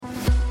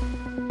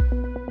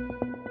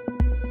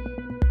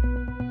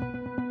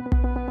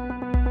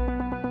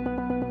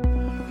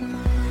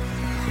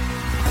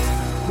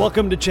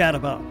Welcome to Chat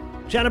About.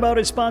 Chat About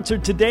is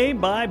sponsored today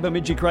by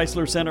Bemidji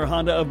Chrysler Center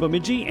Honda of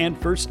Bemidji and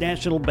First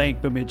National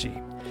Bank Bemidji.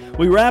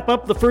 We wrap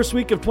up the first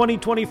week of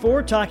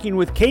 2024 talking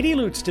with Katy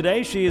Lutz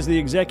today. She is the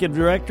executive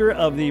director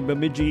of the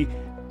Bemidji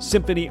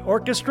Symphony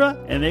Orchestra,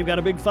 and they've got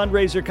a big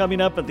fundraiser coming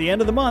up at the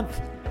end of the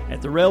month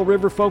at the Rail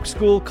River Folk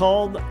School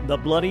called the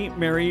Bloody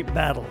Mary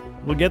Battle.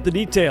 We'll get the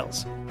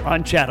details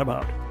on Chat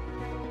About.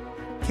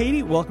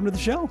 Katy, welcome to the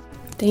show.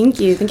 Thank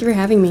you. Thank you for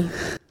having me.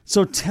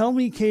 So tell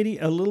me, Katy,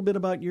 a little bit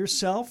about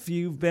yourself.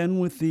 You've been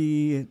with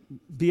the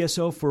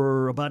BSO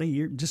for about a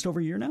year, just over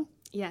a year now?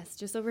 Yes,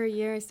 just over a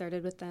year. I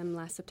started with them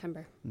last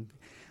September.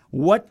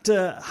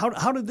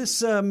 How did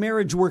this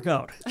marriage work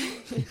out?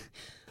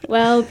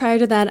 Well, prior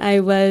to that,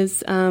 I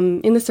was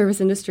in the service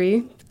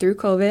industry through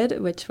COVID,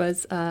 which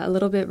was a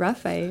little bit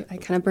rough. I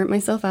kind of burnt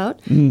myself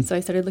out. So I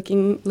started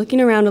looking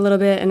around a little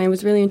bit, and I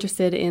was really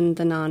interested in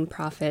the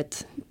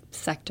nonprofit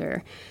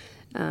sector.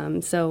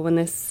 So when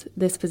this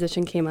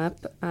position came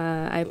up,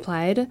 I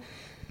applied,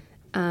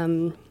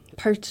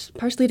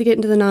 partially to get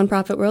into the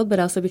nonprofit world, but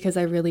also because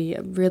I really,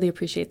 really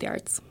appreciate the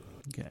arts.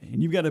 Okay,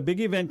 and you've got a big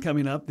event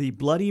coming up, the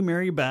Bloody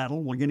Mary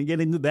Battle. We're going to get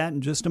into that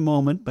in just a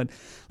moment, but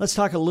let's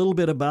talk a little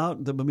bit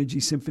about the Bemidji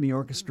Symphony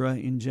Orchestra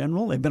in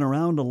general. They've been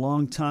around a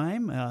long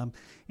time,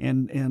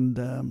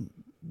 and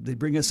they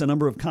bring us a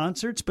number of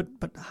concerts, but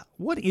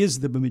what is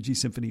the Bemidji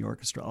Symphony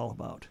Orchestra all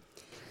about?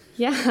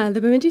 Yeah, the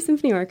Bemidji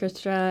Symphony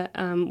Orchestra,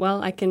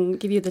 well, I can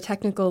give you the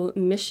technical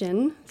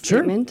mission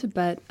statement, sure.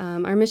 But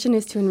our mission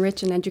is to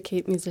enrich and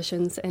educate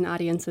musicians and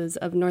audiences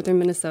of northern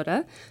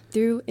Minnesota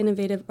through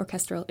innovative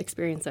orchestral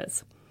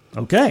experiences.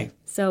 Okay.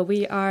 So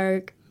we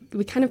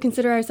kind of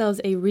consider ourselves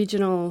a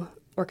regional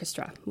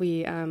orchestra.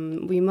 We have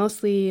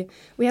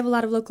a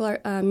lot of local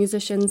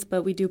musicians,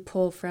 but we do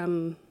pull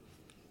from,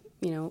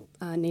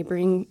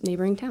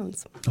 neighboring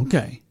towns.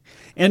 Okay.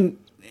 And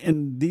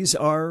these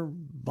are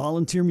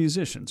volunteer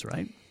musicians,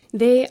 right?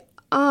 They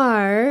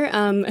are.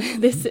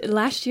 This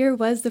last year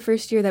was the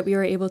first year that we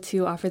were able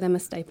to offer them a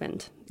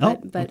stipend.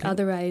 But okay.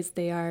 Otherwise,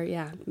 they are,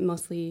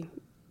 mostly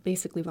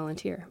basically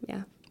volunteer,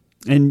 yeah.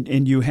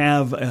 And you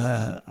have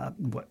a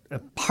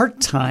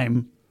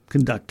part-time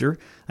conductor.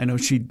 I know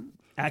she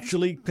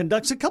actually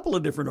conducts a couple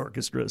of different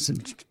orchestras,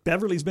 and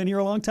Beverly's been here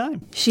a long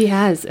time. She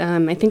has.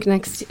 I think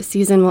next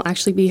season will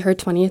actually be her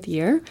 20th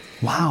year.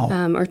 Wow.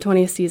 Or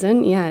 20th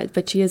season, yeah.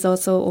 But she is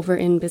also over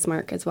in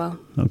Bismarck as well.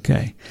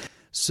 Okay.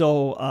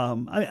 So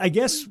I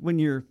guess when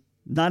you're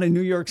not in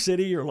New York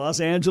City or Los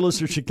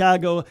Angeles or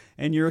Chicago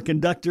and you're a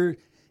conductor,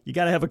 you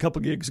got to have a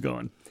couple gigs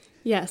going.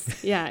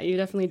 Yes, yeah, you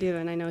definitely do.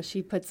 And I know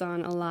she puts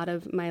on a lot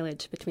of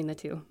mileage between the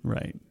two.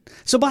 Right.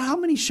 So about how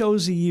many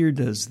shows a year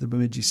does the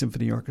Bemidji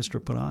Symphony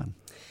Orchestra put on?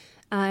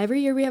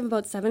 Every year we have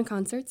about 7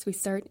 concerts. We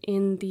start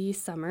in the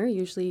summer,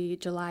 usually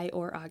July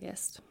or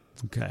August.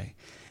 Okay.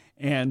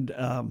 And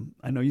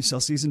I know you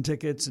sell season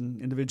tickets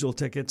and individual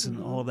tickets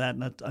and all of that,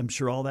 and I'm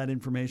sure all that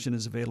information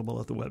is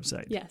available at the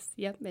website. Yes,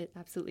 yep, it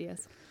absolutely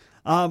is.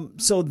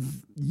 So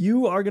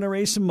you are going to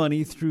raise some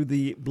money through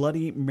the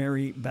Bloody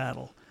Mary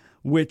Battle,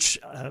 which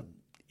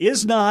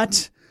is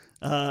not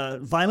a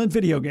violent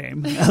video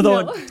game,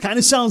 although no. It kind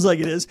of sounds like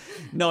it is.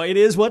 No, it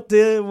is what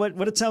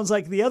it sounds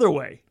like the other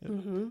way.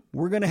 Mm-hmm.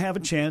 We're going to have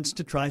a chance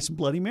to try some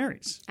Bloody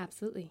Marys.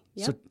 Absolutely.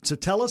 Yep. So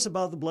tell us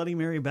about the Bloody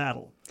Mary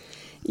Battle.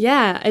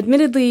 Yeah,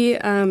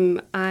 admittedly,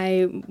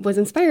 I was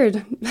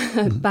inspired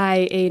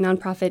by a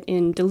nonprofit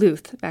in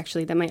Duluth,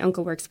 actually, that my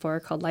uncle works for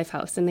called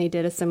Lifehouse, and they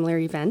did a similar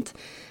event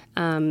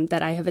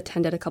that I have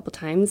attended a couple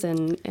times,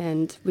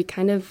 and we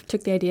kind of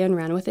took the idea and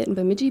ran with it in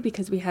Bemidji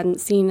because we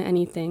hadn't seen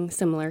anything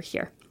similar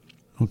here.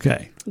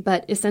 Okay.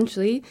 But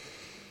essentially,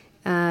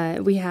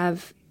 we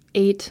have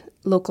 8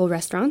 local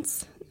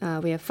restaurants.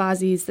 We have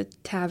Fozzie's, The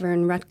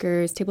Tavern,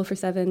 Rutgers, Table for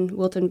 7,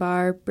 Wilton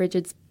Bar,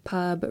 Bridget's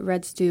Pub,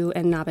 Red Stew,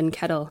 and Knob and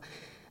Kettle.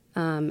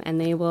 And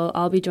they will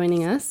all be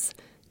joining us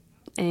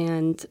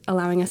and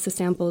allowing us to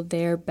sample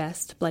their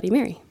best Bloody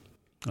Mary.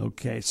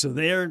 Okay, so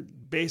they're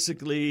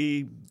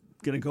basically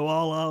going to go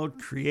all out,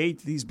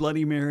 create these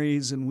Bloody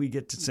Marys, and we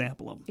get to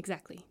sample them.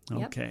 Exactly.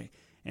 Okay. Yep.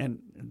 And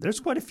there's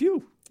quite a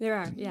few. There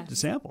are, yes. To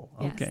sample.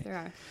 Okay. Yes, there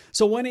are.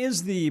 So when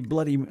is the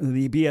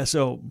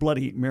BSO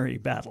Bloody Mary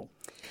Battle?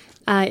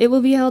 It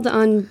will be held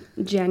on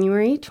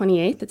January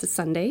 28th. It's a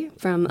Sunday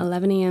from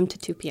 11 a.m. to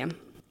 2 p.m.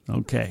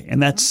 Okay. And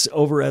that's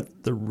over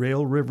at the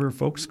Rail River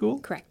Folk School?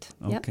 Correct.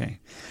 Okay.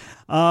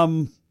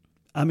 I'm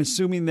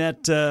assuming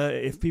that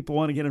if people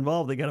want to get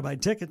involved, they got to buy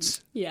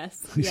tickets.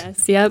 Yes.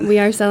 Yep. We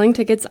are selling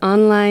tickets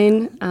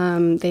online.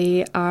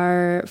 They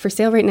are for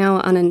sale right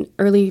now on an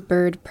early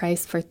bird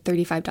price for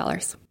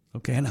 $35.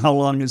 Okay. And how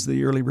long does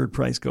the early bird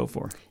price go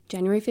for?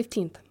 January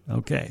 15th.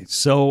 Okay.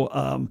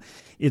 So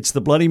it's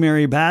the Bloody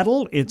Mary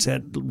Battle. It's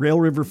at Rail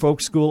River Folk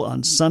School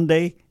on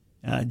Sunday,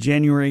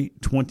 January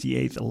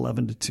 28th,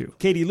 11 to 2.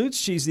 Katy Lutz,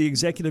 she's the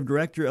executive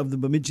director of the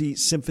Bemidji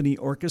Symphony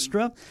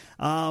Orchestra.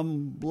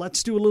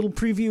 Let's do a little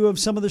preview of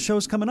some of the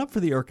shows coming up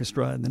for the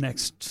orchestra in the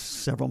next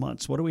several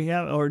months. What do we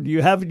have? Or do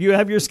you have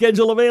your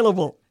schedule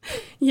available?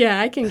 Yeah,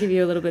 I can give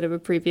you a little bit of a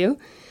preview.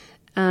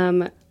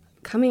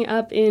 Coming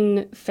up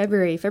in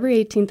February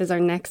 18th is our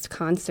next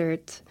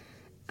concert.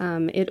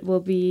 It will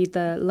be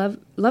the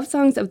Love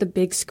Songs of the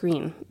Big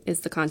Screen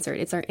is the concert.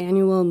 It's our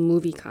annual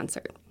movie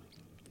concert.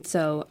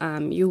 So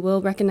you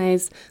will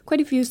recognize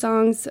quite a few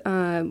songs,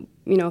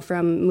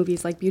 from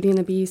movies like Beauty and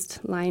the Beast,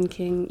 Lion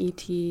King,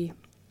 E.T.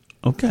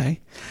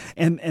 Okay.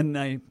 And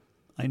I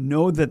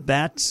know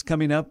that's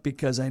coming up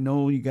because I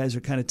know you guys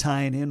are kind of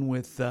tying in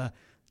with the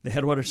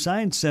Headwater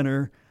Science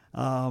Center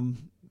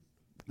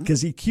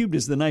because E-Cubed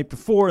is the night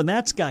before, and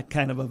that's got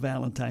kind of a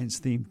Valentine's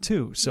theme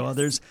too. So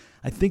yes.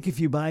 I think if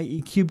you buy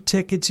E-Cubed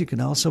tickets, you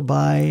can also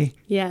buy...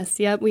 Yes,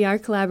 yep. We are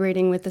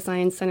collaborating with the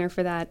Science Center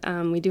for that.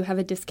 We do have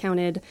a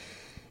discounted...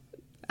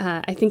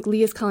 I think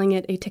Lee is calling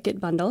it a ticket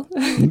bundle.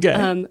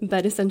 Okay.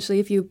 But essentially,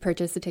 if you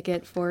purchase a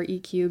ticket for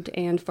E-Cubed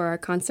and for our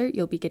concert,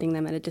 you'll be getting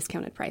them at a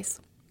discounted price.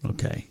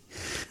 Okay.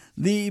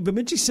 The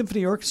Bemidji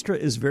Symphony Orchestra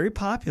is very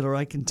popular.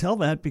 I can tell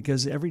that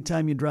because every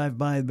time you drive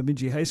by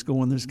Bemidji High School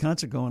when there's a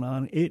concert going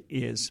on, it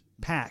is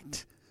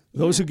packed.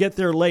 Those who get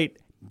there late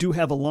do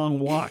have a long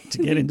walk to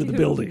get into the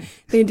building.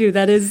 They do.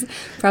 That is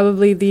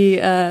probably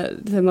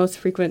the most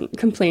frequent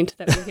complaint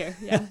that we hear,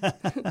 yeah,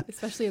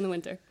 especially in the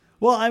winter.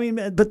 Well, I mean,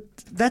 but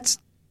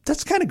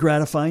that's kind of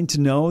gratifying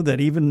to know that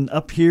even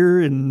up here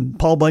in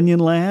Paul Bunyan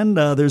land,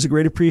 there's a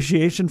great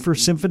appreciation for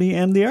symphony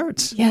and the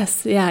arts.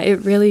 Yes, yeah,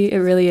 it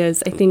really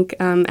is. I think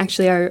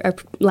actually our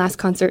last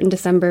concert in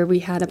December, we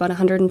had about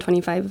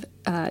 125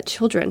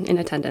 children in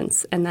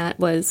attendance, and that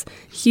was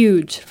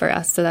huge for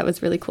us. So that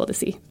was really cool to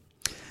see.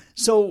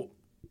 So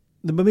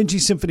the Bemidji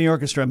Symphony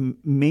Orchestra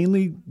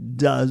mainly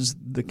does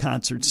the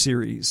concert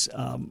series.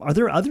 Are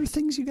there other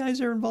things you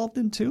guys are involved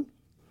in too?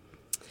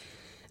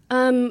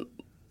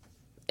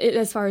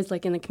 As far as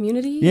like in the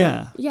community?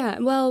 Yeah. Yeah.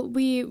 Well,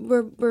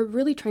 we're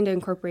really trying to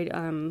incorporate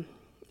a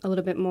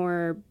little bit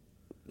more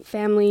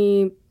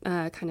family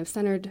kind of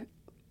centered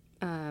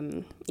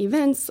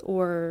events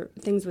or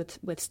things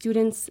with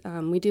students.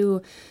 We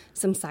do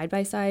some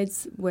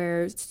side-by-sides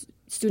where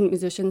student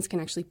musicians can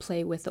actually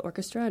play with the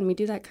orchestra, and we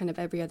do that kind of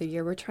every other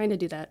year. We're trying to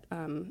do that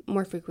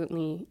more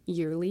frequently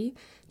yearly,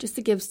 just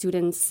to give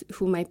students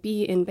who might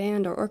be in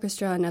band or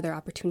orchestra another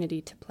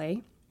opportunity to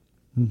play.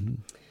 Mm-hmm.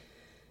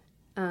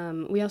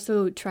 We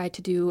also try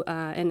to do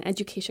an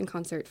education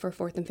concert for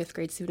 4th and 5th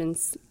grade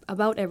students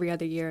about every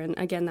other year. And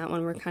again, that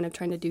one we're kind of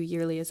trying to do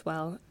yearly as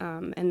well.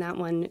 And that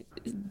one,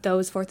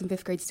 those 4th and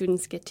 5th grade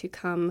students get to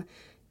come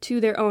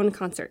to their own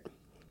concert.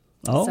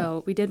 Oh.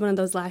 So we did one of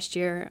those last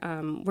year.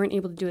 Weren't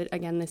able to do it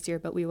again this year,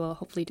 but we will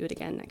hopefully do it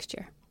again next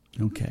year.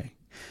 Okay.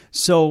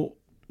 So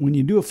when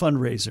you do a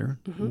fundraiser,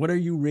 mm-hmm. what are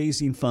you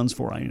raising funds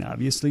for? I mean,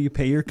 obviously you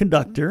pay your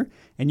conductor,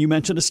 and you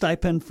mentioned a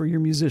stipend for your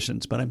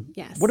musicians, but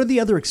yes. What are the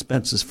other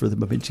expenses for the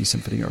Bemidji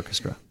Symphony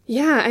Orchestra?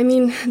 Yeah, I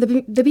mean,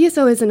 the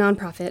BSO is a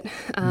nonprofit,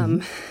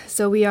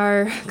 so we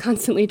are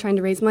constantly trying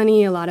to raise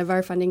money. A lot of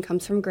our funding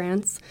comes from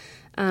grants,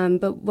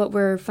 but what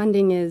we're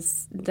funding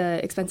is the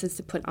expenses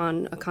to put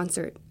on a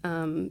concert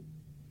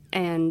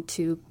and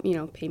to,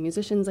 pay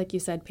musicians, like you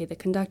said, pay the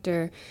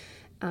conductor,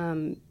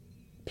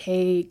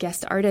 pay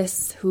guest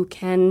artists who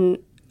can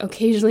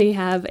occasionally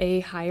have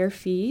a higher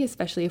fee,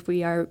 especially if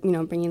we are,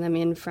 bringing them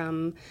in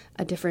from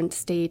a different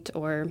state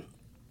or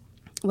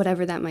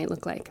whatever that might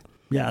look like.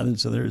 Yeah, and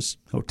so there's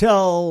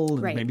hotel,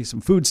 right. Maybe some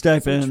food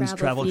stipends, some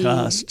travel fee.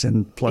 Costs,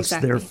 and plus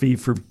exactly. their fee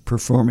for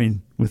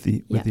performing with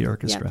the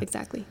orchestra. Yep,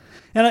 exactly.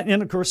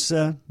 And of course,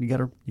 you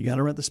gotta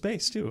rent the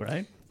space too,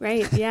 right?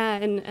 Right. Yeah.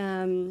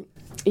 And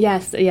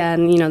yes. Yeah.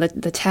 And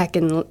the tech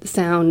and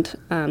sound,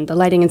 the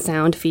lighting and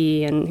sound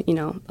fee, and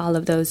all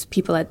of those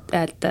people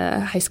at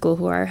the high school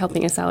who are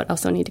helping us out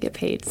also need to get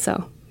paid.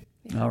 So.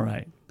 Yeah. All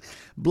right.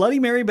 Bloody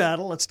Mary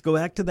Battle. Let's go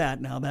back to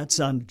that now. That's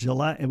on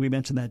July, and we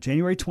mentioned that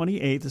January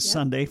 28th is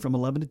Sunday from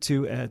 11 to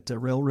 2 at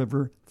Rail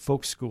River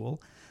Folk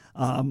School.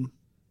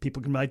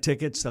 People can buy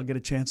tickets. They'll get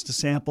a chance to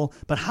sample.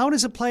 But how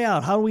does it play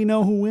out? How do we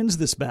know who wins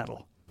this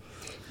battle?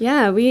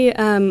 Yeah,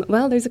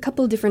 there's a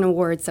couple of different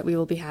awards that we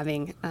will be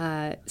having.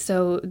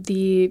 So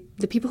the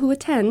people who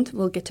attend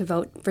will get to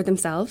vote for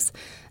themselves.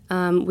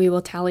 We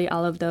will tally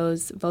all of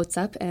those votes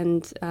up,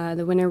 and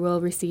the winner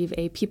will receive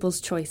a People's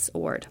Choice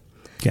Award.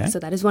 Okay. So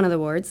that is one of the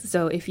awards.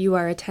 So if you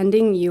are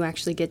attending, you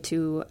actually get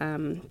to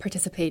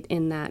participate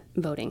in that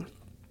voting.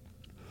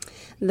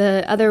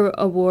 The other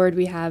award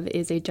we have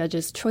is a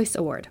Judge's Choice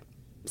Award.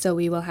 So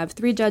we will have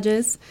 3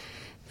 judges,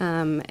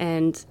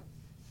 and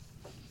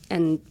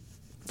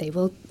they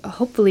will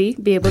hopefully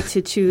be able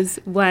to choose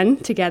one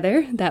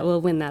together that will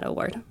win that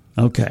award.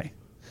 Okay.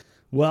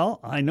 Well,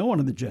 I know one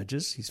of the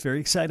judges. He's very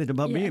excited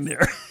about being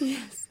there.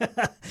 Yes.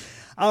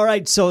 All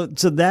right. So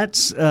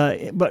that's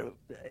but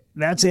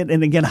that's it.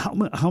 And again,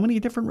 how many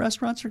different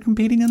restaurants are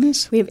competing in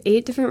this? We have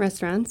 8 different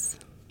restaurants.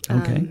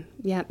 Okay.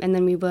 And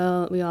then we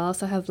will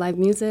also have live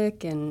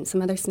music and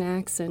some other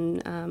snacks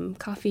and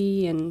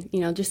coffee and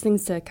just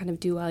things to kind of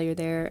do while you're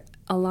there,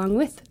 along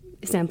with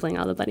sampling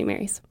all the Bloody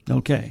Marys.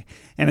 Okay.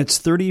 And it's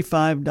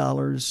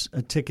 $35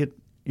 a ticket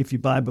if you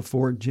buy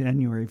before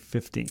January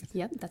 15th.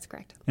 Yep, that's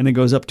correct. And it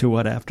goes up to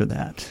what after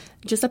that?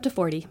 Just up to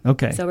 40.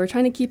 Okay. So we're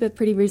trying to keep it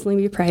pretty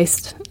reasonably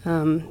priced.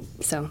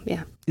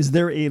 Yeah. Is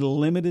there a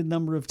limited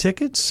number of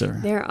tickets? Or?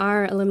 There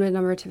are a limited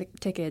number of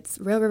tickets.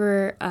 Rail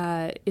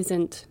River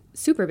isn't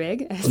super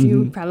big, as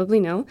you probably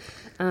know.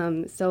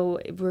 So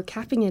we're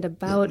capping it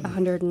about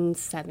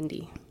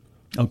 170.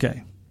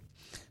 Okay.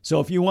 So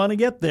if you want to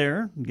get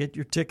there, get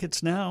your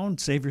tickets now and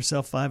save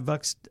yourself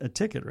 $5 a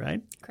ticket,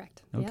 right?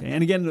 Correct. Okay. Yep.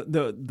 And again,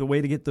 the way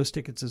to get those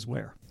tickets is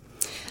where?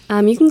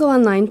 You can go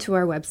online to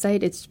our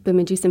website. It's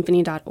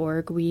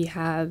bemidjisymphony.org. We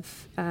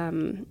have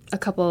a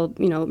couple,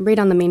 right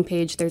on the main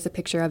page, there's a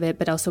picture of it,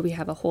 but also we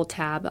have a whole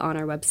tab on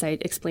our website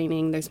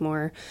explaining. There's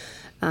more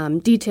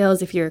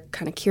details if you're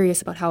kind of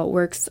curious about how it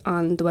works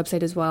on the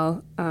website as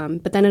well.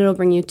 But then it'll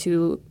bring you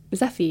to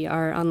Zephy,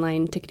 our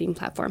online ticketing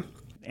platform.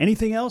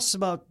 Anything else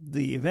about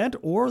the event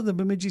or the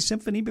Bemidji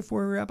Symphony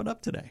before we wrap it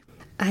up today?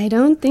 I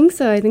don't think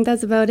so. I think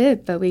that's about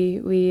it. But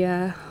we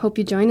hope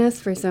you join us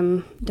for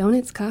some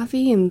donuts,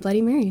 coffee, and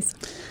Bloody Marys.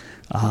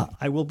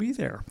 I will be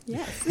there.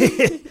 Yes.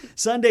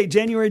 Sunday,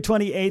 January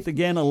 28th,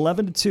 again,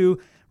 11 to 2,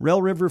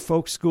 Rail River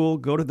Folk School.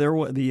 Go to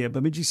the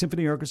Bemidji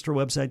Symphony Orchestra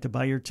website to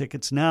buy your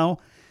tickets now.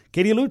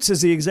 Katy Lutz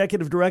is the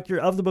executive director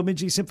of the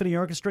Bemidji Symphony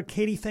Orchestra.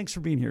 Katy, thanks for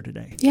being here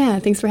today. Yeah,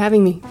 thanks for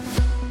having me.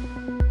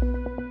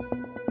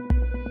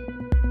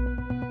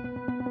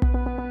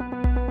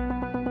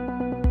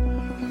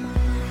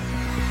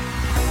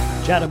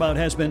 Chat About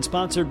has been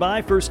sponsored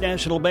by First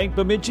National Bank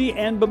Bemidji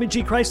and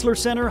Bemidji Chrysler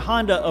Center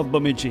Honda of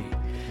Bemidji.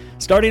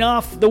 Starting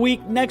off the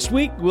week next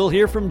week, we'll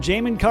hear from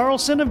Jamin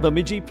Carlson of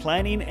Bemidji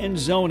Planning and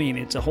Zoning.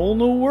 It's a whole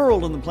new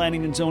world in the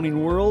planning and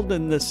zoning world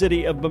in the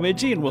city of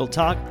Bemidji, and we'll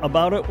talk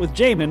about it with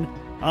Jamin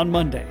on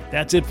Monday.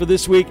 That's it for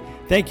this week.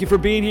 Thank you for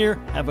being here.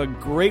 Have a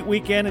great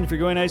weekend, and if you're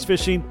going ice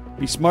fishing,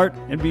 be smart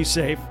and be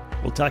safe.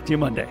 We'll talk to you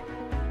Monday.